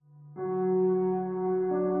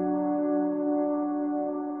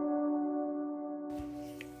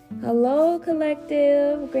Hello,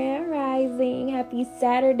 collective, grand rising. Happy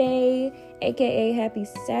Saturday, aka happy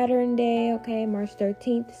Saturn day. Okay, March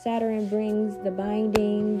 13th. Saturn brings the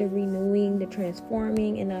binding, the renewing, the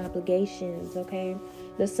transforming, and the obligations. Okay,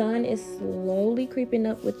 the sun is slowly creeping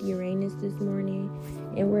up with Uranus this morning,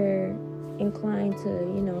 and we're inclined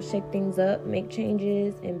to, shake things up, make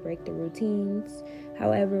changes, and break the routines.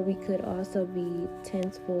 However, we could also be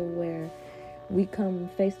tenseful where we come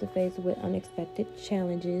face to face with unexpected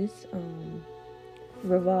challenges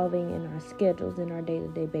revolving in our schedules in our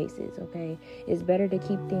day-to-day basis. Okay, it's better to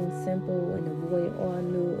keep things simple and avoid all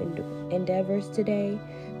new endeavors today.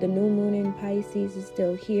 The new moon in Pisces is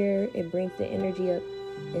still here. It brings the energy of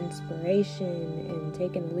inspiration and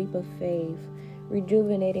taking a leap of faith,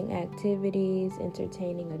 rejuvenating activities,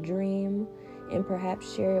 entertaining a dream, and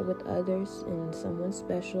perhaps share it with others and someone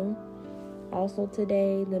special. Also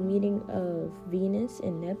today, the meeting of Venus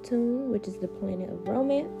and Neptune, which is the planet of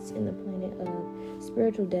romance and the planet of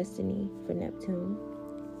spiritual destiny for Neptune.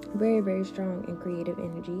 Very, very strong and creative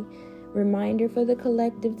energy. Reminder for the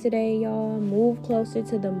collective today, y'all. Move closer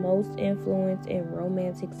to the most influenced and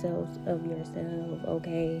romantic selves of yourself,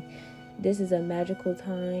 okay? This is a magical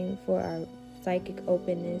time for our psychic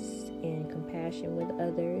openness and compassion with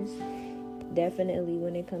others. Definitely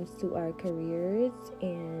when it comes to our careers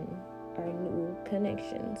and our new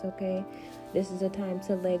connections, okay? This is a time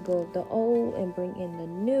to let go of the old and bring in the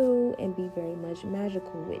new and be very much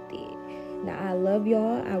magical with it. Now, I love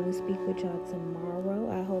y'all. I will speak with y'all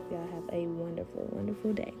tomorrow. I hope y'all have a wonderful,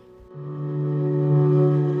 wonderful day.